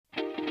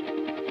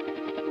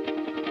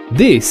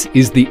This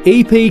is the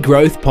EP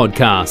Growth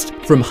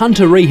Podcast from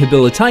Hunter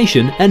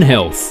Rehabilitation and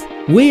Health.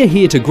 We're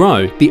here to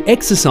grow the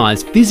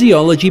exercise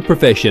physiology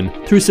profession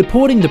through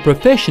supporting the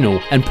professional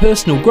and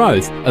personal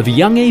growth of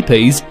young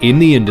EPs in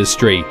the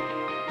industry.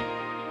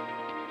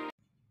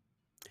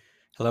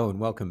 Hello and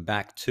welcome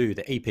back to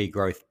the EP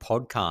Growth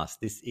Podcast.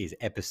 This is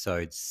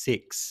episode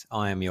 6.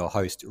 I am your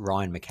host,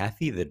 Ryan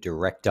McCaffey, the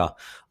Director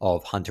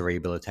of Hunter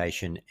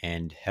Rehabilitation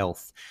and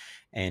Health.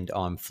 And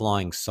I'm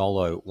flying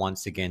solo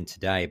once again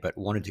today, but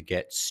wanted to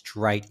get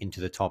straight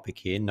into the topic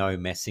here, no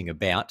messing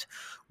about.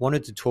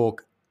 Wanted to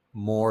talk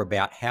more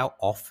about how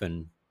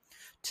often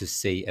to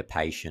see a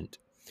patient.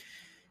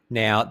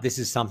 Now, this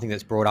is something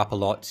that's brought up a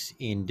lot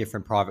in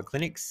different private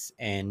clinics,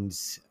 and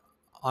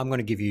I'm going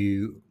to give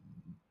you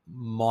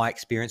my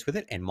experience with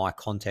it and my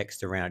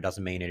context around it.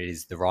 Doesn't mean it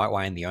is the right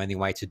way and the only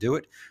way to do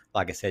it.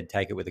 Like I said,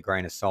 take it with a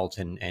grain of salt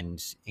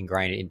and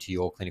ingrain it into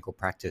your clinical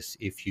practice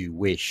if you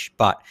wish.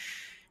 But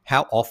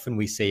how often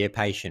we see a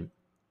patient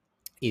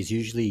is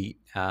usually,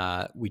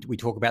 we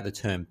talk about the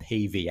term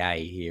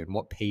PVA here. And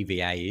what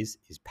PVA is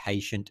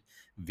patient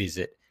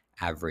visit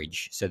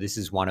average. So this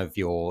is one of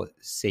your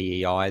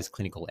CEIs,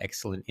 clinical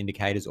excellence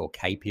indicators, or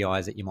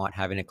KPIs that you might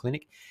have in a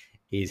clinic,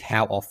 is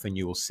how often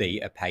you will see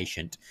a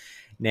patient.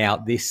 Now,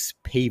 this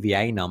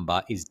PVA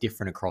number is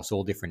different across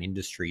all different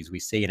industries. We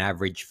see an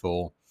average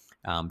for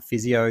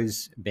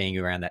physios being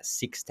around that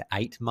 6 to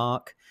 8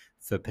 mark.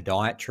 For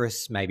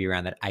podiatrists, maybe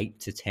around that 8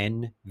 to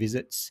 10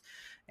 visits.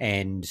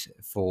 And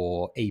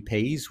for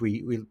EPs,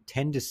 we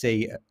tend to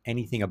see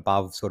anything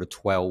above sort of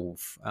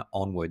 12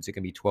 onwards. It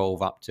can be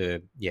 12 up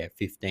to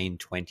 15,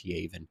 20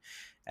 even.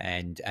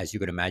 And as you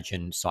could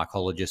imagine,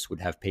 psychologists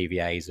would have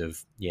PVAs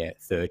of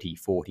 30,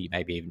 40,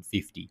 maybe even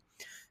 50.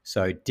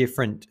 So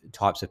different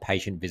types of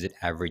patient visit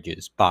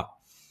averages. But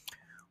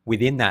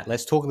within that,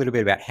 let's talk a little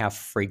bit about how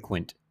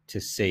frequent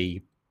to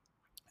see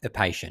a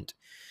patient.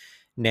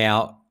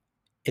 Now,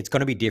 it's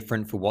going to be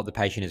different for what the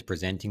patient is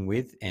presenting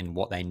with and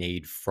what they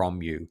need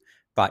from you.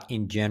 But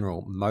in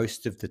general,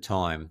 most of the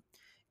time,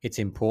 it's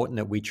important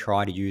that we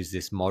try to use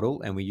this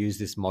model, and we use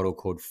this model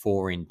called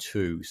 4 in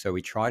 2. So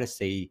we try to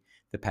see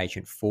the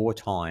patient 4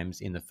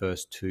 times in the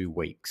first 2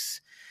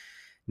 weeks.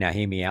 Now,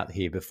 hear me out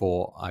here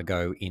before I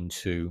go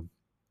into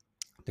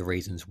the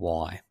reasons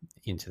why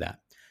into that.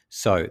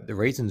 So the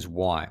reasons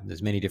why,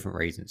 there's many different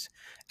reasons.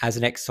 As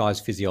an exercise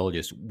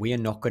physiologist, we are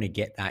not going to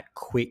get that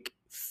quick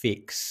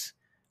fix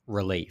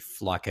relief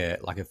like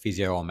a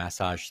physio or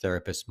massage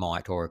therapist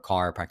might, or a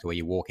chiropractor, where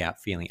you walk out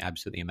feeling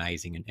absolutely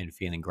amazing and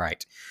feeling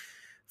great.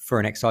 For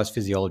an exercise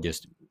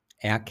physiologist,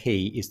 our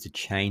key is to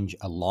change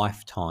a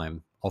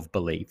lifetime of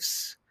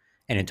beliefs,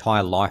 an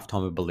entire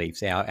lifetime of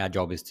beliefs. Our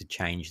job is to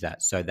change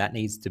that. So that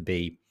needs to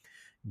be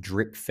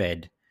drip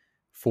fed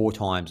 4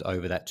 times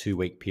over that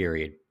 2-week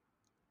period.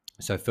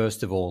 So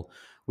first of all,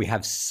 we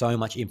have so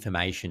much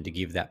information to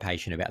give that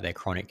patient about their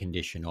chronic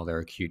condition or their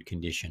acute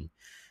condition.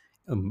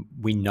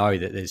 We know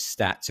that there's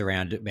stats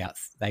around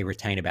they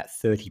retain about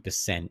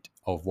 30%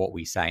 of what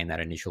we say in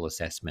that initial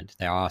assessment.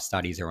 There are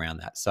studies around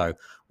that. So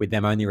with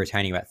them only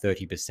retaining about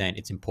 30%,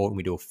 it's important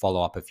we do a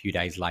follow-up a few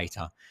days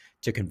later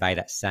to convey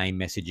that same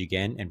message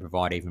again and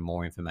provide even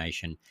more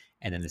information.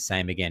 And then the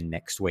same again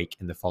next week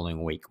and the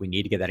following week. We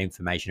need to get that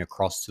information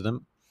across to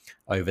them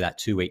over that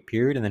 2-week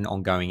period and then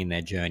ongoing in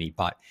their journey.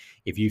 But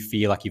if you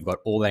feel like you've got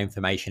all that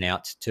information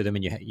out to them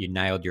and you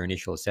nailed your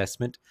initial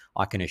assessment,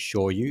 I can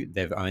assure you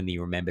they've only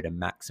remembered a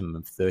maximum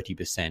of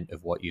 30%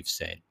 of what you've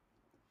said.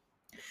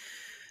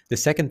 The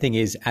second thing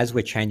is, as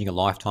we're changing a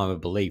lifetime of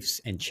beliefs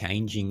and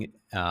changing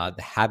the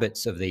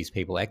habits of these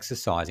people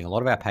exercising, a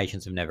lot of our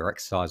patients have never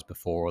exercised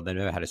before, or they've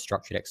never had a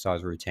structured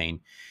exercise routine.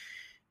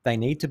 They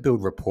need to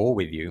build rapport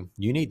with you.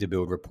 You need to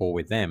build rapport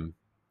with them.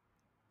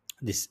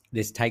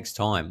 This takes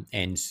time,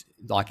 and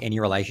like any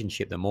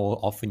relationship, the more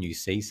often you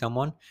see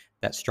someone,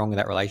 that stronger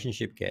that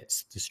relationship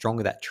gets, the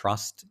stronger that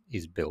trust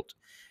is built.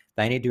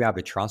 They need to be able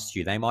to trust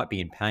you. They might be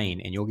in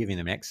pain and you're giving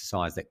them an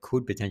exercise that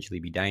could potentially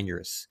be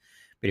dangerous.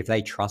 But if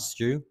they trust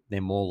you,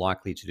 they're more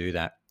likely to do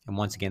that. And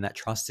once again, that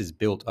trust is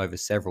built over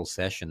several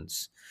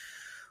sessions.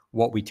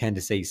 What we tend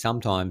to see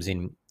sometimes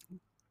in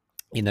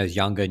those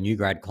younger new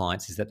grad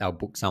clients is that they'll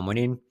book someone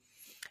in,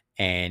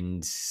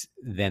 and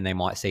then they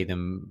might see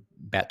them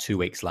about 2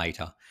 weeks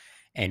later.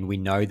 And we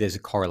know there's a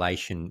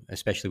correlation,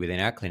 especially within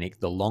our clinic.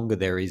 The longer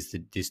there is the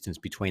distance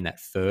between that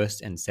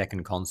first and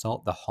second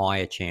consult, the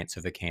higher chance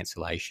of a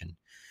cancellation.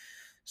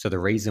 So the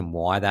reason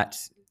why that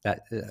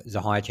is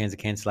a higher chance of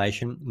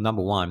cancellation,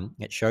 number one,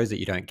 it shows that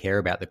you don't care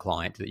about the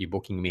client, that you're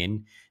booking them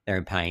in, they're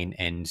in pain,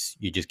 and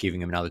you're just giving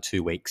them another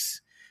 2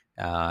 weeks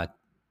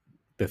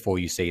before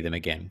you see them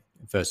again.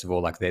 First of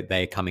all, like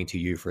they're coming to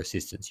you for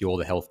assistance. You're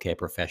the healthcare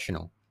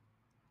professional.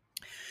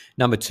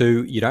 Number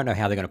two, you don't know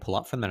how they're going to pull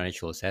up from that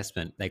initial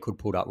assessment. They could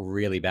pull up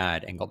really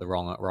bad and got the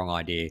wrong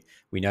idea.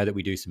 We know that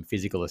we do some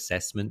physical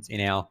assessments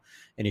in our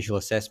initial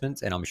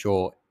assessments, and I'm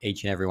sure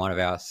each and every one of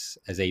us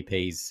as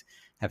EPs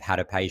have had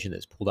a patient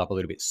that's pulled up a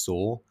little bit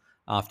sore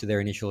after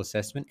their initial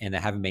assessment, and they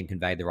haven't been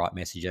conveyed the right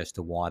message as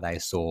to why they are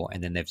sore,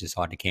 and then they've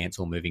decided to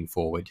cancel moving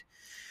forward.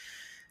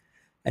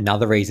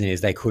 Another reason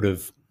is they could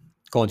have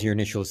gone to your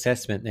initial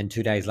assessment, then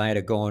 2 days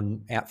later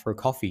gone out for a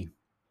coffee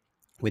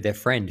with their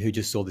friend who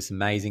just saw this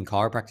amazing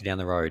chiropractor down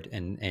the road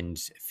and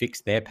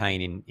fixed their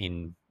pain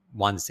in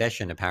one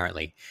session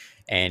apparently,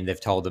 and they've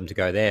told them to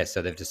go there.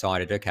 So they've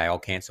decided, okay, I'll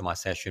cancel my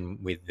session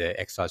with the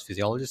exercise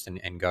physiologist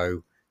and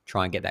go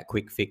try and get that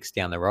quick fix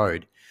down the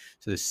road.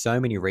 So there's so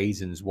many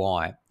reasons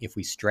why, if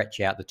we stretch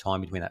out the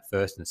time between that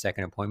first and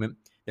second appointment,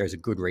 there's a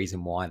good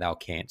reason why they'll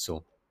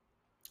cancel.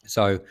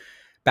 So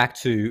back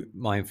to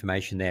my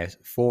information there,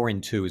 4 in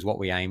 2 is what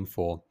we aim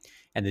for.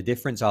 And the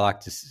difference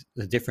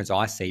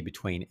I see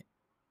between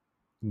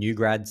new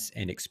grads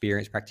and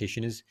experienced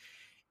practitioners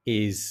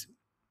is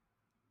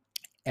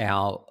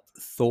our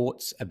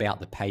thoughts about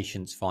the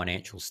patient's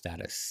financial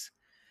status.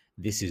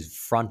 This is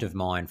front of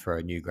mind for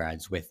our new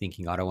grads. We're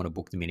thinking, I don't want to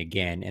book them in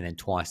again, and then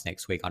twice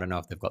next week, I don't know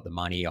if they've got the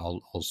money,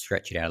 I'll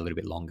stretch it out a little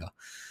bit longer.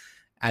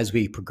 As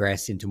we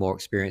progress into more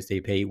experienced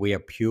EP, we are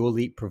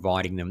purely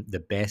providing them the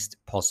best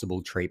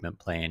possible treatment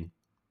plan.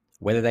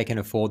 Whether they can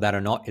afford that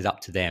or not is up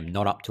to them,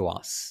 not up to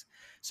us.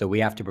 So we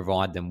have to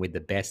provide them with the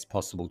best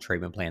possible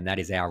treatment plan. That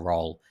is our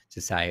role,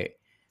 to say,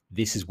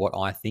 this is what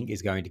I think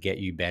is going to get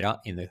you better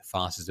in the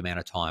fastest amount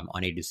of time. I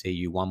need to see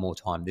you one more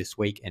time this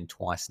week and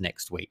twice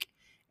next week.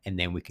 And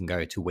then we can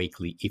go to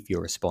weekly if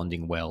you're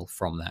responding well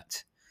from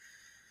that.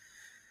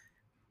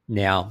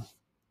 Now,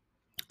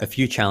 a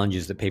few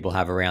challenges that people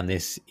have around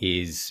this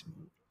is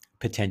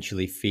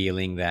potentially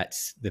feeling that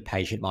the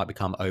patient might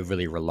become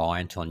overly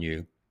reliant on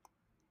you.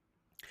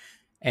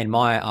 And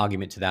my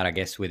argument to that, I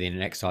guess, within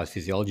an exercise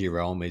physiology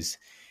realm is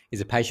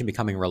a patient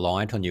becoming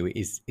reliant on you,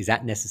 is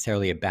that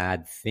necessarily a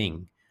bad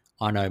thing?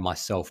 I know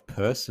myself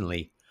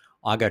personally,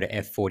 I go to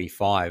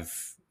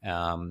F45,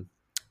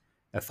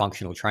 a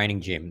functional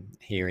training gym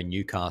here in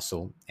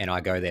Newcastle, and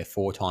I go there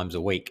 4 times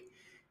a week.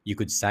 You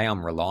could say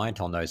I'm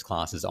reliant on those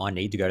classes. I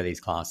need to go to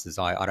these classes.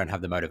 I don't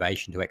have the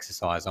motivation to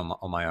exercise on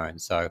my own.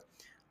 So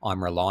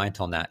I'm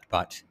reliant on that.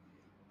 But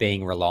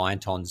being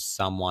reliant on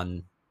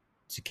someone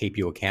to keep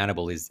you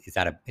accountable, is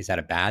that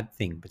a bad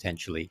thing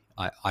potentially?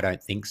 I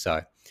don't think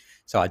so.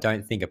 So I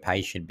don't think a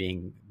patient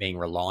being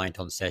reliant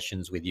on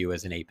sessions with you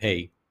as an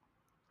EP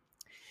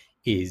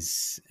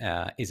is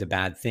a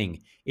bad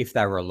thing. If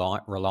they're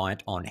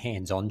reliant on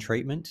hands-on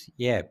treatment,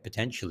 yeah,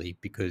 potentially,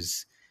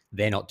 because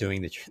they're not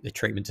doing the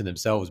treatment to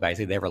themselves.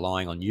 Basically, they're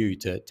relying on you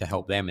to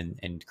help them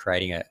and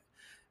creating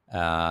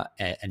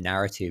a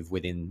narrative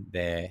within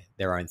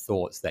their own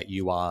thoughts that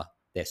you are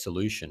their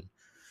solution,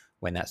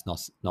 when that's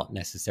not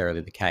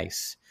necessarily the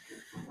case.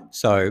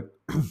 So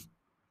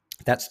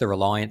that's the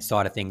reliance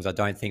side of things. I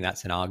don't think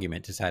that's an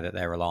argument to say that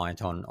they're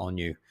reliant on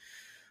you.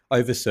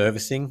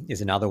 Over-servicing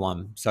is another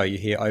one. So you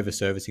hear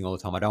over-servicing all the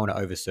time. I don't want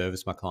to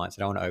over-service my clients.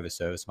 I don't want to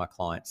over-service my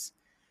clients.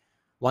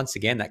 Once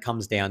again, that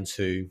comes down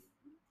to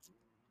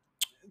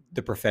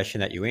the profession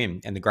that you're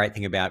in. And the great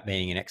thing about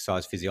being an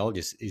exercise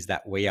physiologist is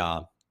that we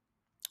are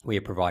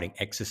providing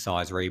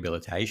exercise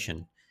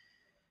rehabilitation.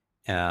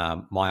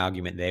 My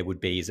argument there would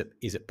be,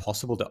 is it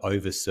possible to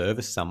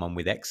over-service someone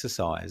with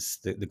exercise?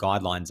 The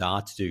guidelines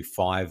are to do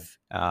 5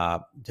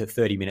 to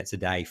 30 minutes a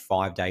day,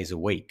 5 days a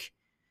week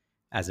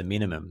as a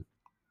minimum.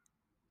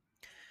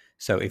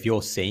 So if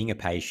you're seeing a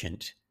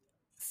patient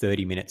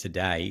 30 minutes a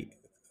day,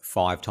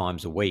 5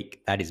 times a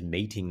week, that is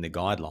meeting the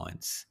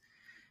guidelines.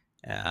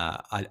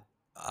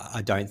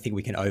 I don't think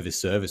we can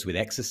over-service with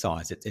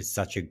exercise. It's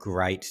such a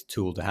great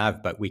tool to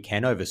have, but we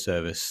can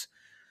over-service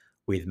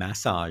with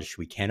massage.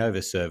 We can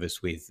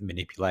over-service with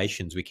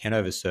manipulations. We can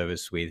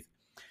over-service with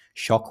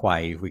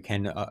shockwave. We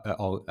can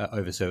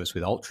over-service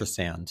with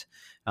ultrasound.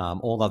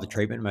 All other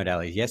treatment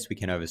modalities, yes, we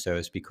can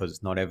over-service because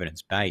it's not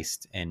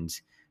evidence-based, and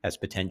as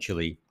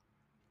potentially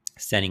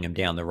sending them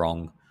down the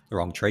wrong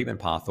treatment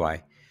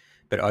pathway.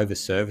 But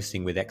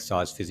over-servicing with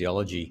exercise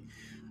physiology,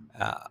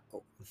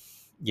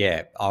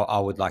 I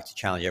would like to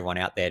challenge everyone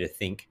out there to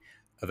think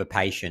of a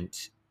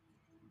patient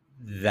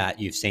that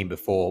you've seen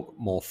before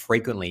more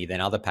frequently than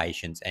other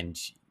patients, and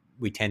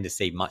we tend to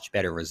see much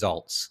better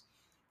results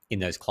in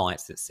those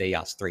clients that see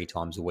us 3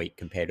 times a week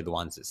compared to the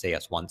ones that see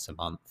us once a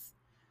month.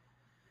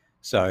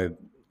 So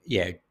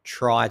yeah,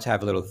 try to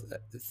have a little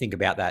think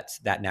about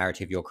that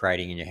narrative you're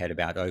creating in your head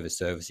about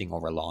over-servicing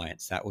or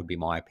reliance. That would be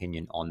my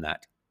opinion on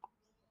that.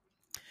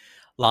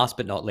 Last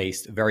but not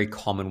least, a very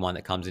common one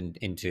that comes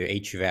into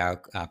each of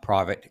our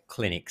private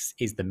clinics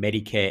is the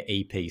Medicare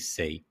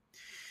EPC.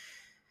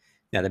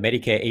 Now, the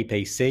Medicare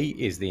EPC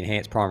is the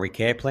Enhanced Primary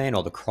Care Plan,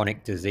 or the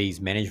Chronic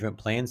Disease Management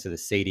Plan, so the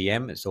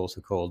CDM. It's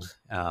also called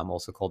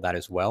that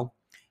as well,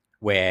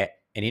 where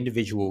an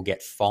individual will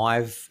get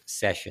 5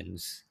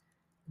 sessions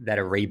that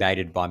are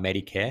rebated by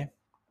Medicare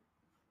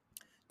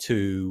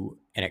to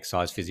an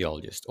exercise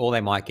physiologist. Or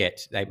they might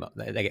get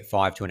they get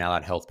 5 to an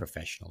allied health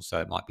professional,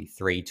 so it might be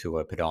 3 to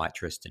a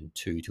podiatrist and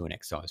 2 to an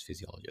exercise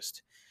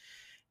physiologist.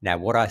 Now,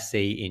 what I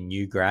see in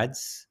new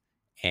grads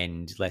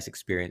and less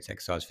experienced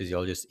exercise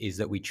physiologists is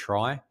that we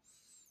try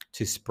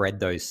to spread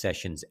those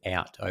sessions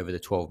out over the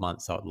 12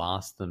 months, so it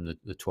lasts them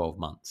the 12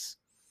 months.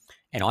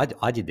 And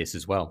I did this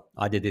as well.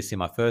 I did this in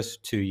my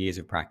first 2 years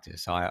of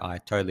practice. I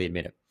totally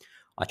admit it.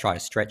 I try to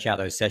stretch out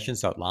those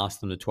sessions so it lasts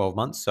them to 12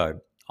 months. So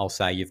I'll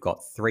say you've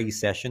got 3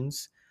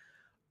 sessions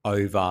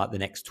over the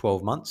next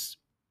 12 months.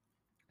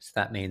 So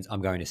that means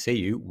I'm going to see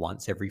you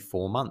once every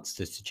 4 months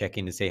just to check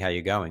in and see how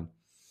you're going.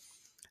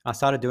 I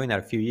started doing that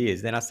a few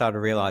years. Then I started to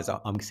realize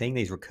I'm seeing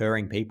these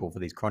recurring people for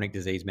these chronic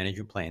disease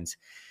management plans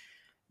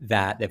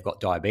that they've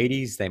got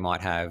diabetes, they might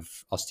have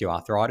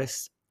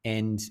osteoarthritis,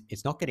 and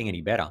it's not getting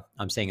any better.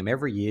 I'm seeing them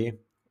every year,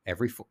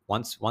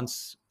 once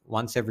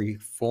every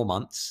 4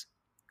 months,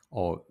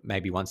 or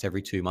maybe once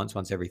every 2 months,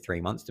 once every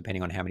 3 months,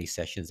 depending on how many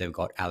sessions they've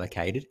got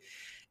allocated,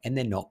 and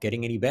they're not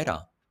getting any better.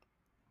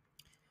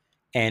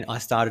 And I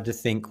started to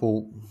think,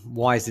 well,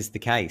 why is this the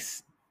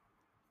case?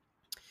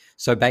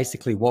 So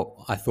basically what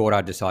I thought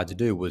I'd decide to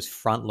do was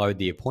front load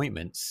the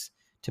appointments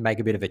to make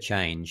a bit of a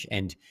change.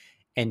 And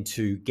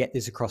to get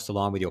this across the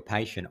line with your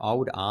patient, I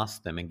would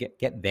ask them and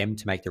get them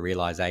to make the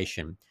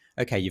realization,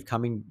 okay, you've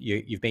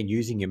been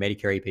using your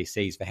Medicare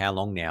EPCs for how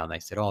long now? And they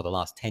said, oh, the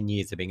last 10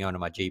 years I've been going to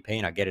my GP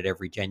and I get it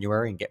every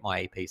January and get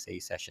my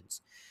EPC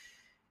sessions.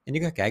 And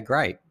you go, okay,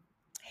 great.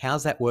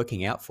 How's that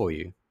working out for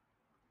you?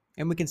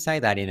 And we can say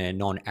that in a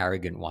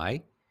non-arrogant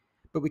way,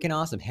 but we can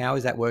ask them, how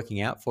is that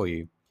working out for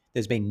you?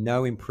 There's been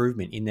no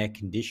improvement in their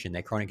condition,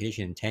 their chronic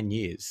condition, in 10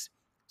 years.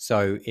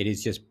 So it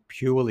is just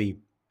purely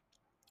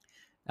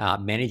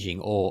managing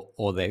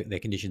or their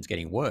conditions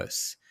getting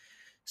worse.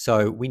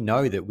 So we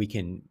know that we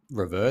can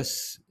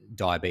reverse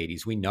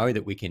diabetes. We know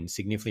that we can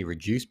significantly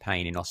reduce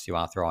pain in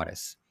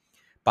osteoarthritis,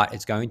 but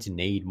it's going to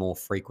need more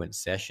frequent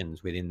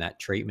sessions within that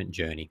treatment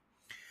journey.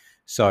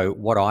 So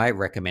what I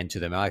recommend to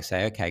them, I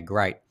say, okay,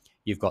 great.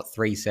 You've got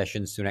 3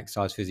 sessions to an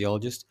exercise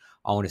physiologist.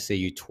 I want to see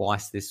you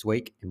twice this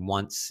week and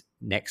once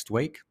next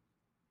week.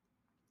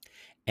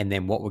 And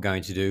then what we're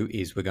going to do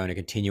is we're going to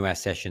continue our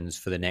sessions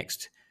for the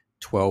next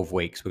 12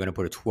 weeks. We're going to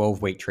put a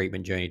 12-week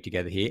treatment journey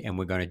together here, and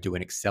we're going to do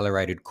an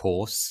accelerated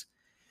course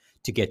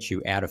to get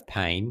you out of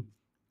pain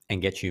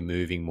and get you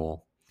moving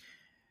more,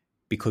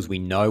 because we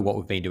know what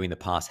we've been doing in the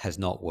past has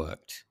not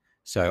worked.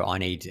 So I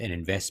need an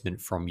investment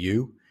from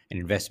you, an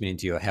investment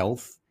into your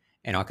health,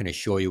 and I can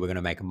assure you we're going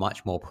to make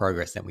much more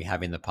progress than we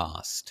have in the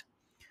past.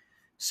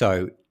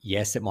 So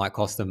yes, it might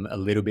cost them a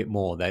little bit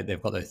more.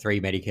 They've got the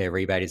 3 Medicare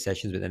rebated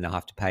sessions, but then they'll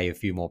have to pay a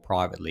few more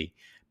privately.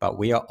 But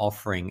we are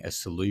offering a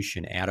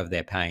solution out of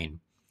their pain,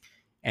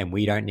 and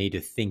we don't need to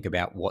think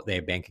about what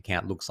their bank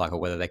account looks like or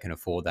whether they can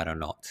afford that or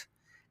not.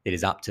 It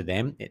is up to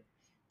them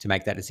to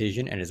make that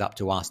decision, and it's up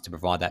to us to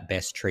provide that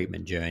best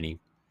treatment journey.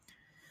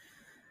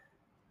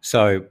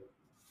 So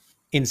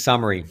in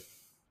summary,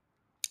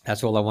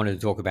 that's all I wanted to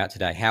talk about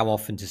today. How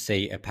often to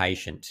see a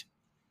patient.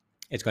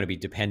 It's going to be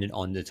dependent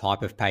on the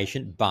type of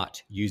patient,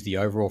 but use the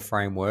overall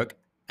framework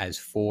as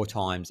 4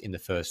 times in the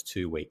first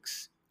 2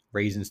 weeks.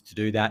 Reasons to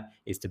do that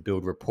is to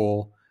build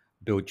rapport,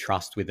 build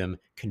trust with them,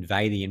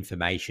 convey the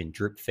information,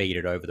 drip feed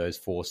it over those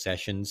 4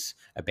 sessions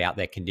about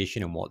their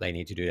condition and what they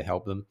need to do to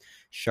help them.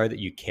 Show that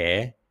you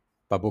care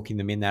by booking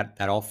them in that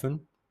often.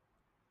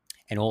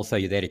 And also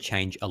you're there to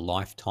change a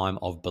lifetime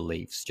of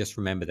beliefs. Just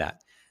remember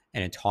that.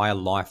 An entire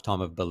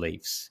lifetime of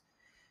beliefs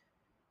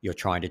you're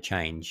trying to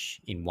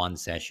change in 1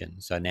 session.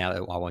 So now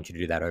I want you to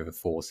do that over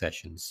 4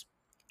 sessions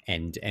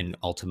and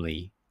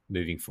ultimately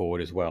moving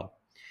forward as well.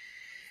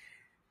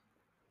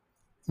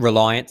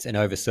 Reliance and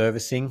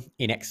over-servicing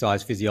in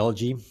exercise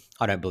physiology,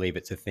 I don't believe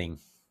it's a thing.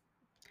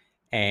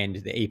 And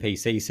the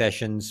EPC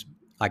sessions,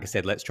 like I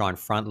said, let's try and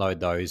front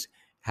load those,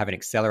 have an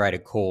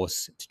accelerated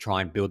course to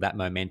try and build that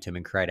momentum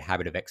and create a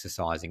habit of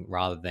exercising,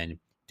 rather than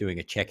doing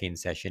a check-in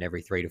session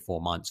every 3 to 4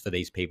 months for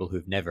these people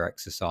who've never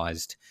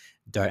exercised,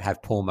 don't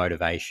have poor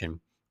motivation,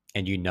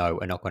 and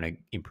are not going to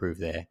improve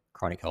their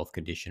chronic health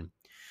condition.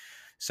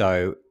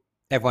 So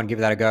everyone give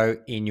that a go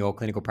in your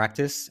clinical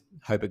practice.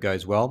 Hope it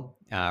goes well.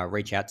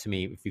 Reach out to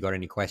me if you've got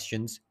any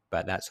questions,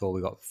 but that's all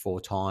we got for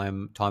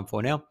time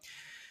for now.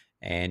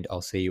 And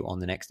I'll see you on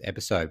the next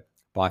episode.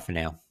 Bye for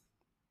now.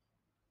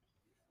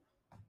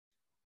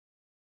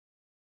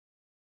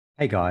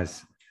 Hey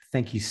guys,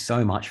 thank you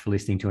so much for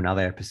listening to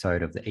another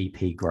episode of the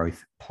EP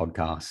Growth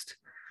Podcast.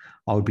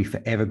 I would be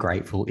forever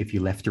grateful if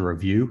you left a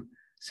review,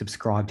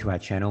 subscribe to our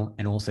channel,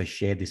 and also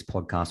share this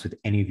podcast with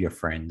any of your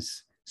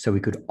friends so we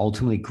could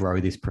ultimately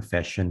grow this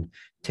profession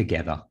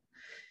together.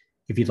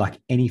 If you'd like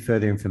any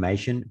further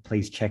information,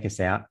 please check us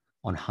out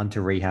on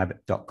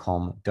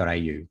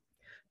hunterrehab.com.au.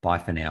 Bye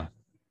for now.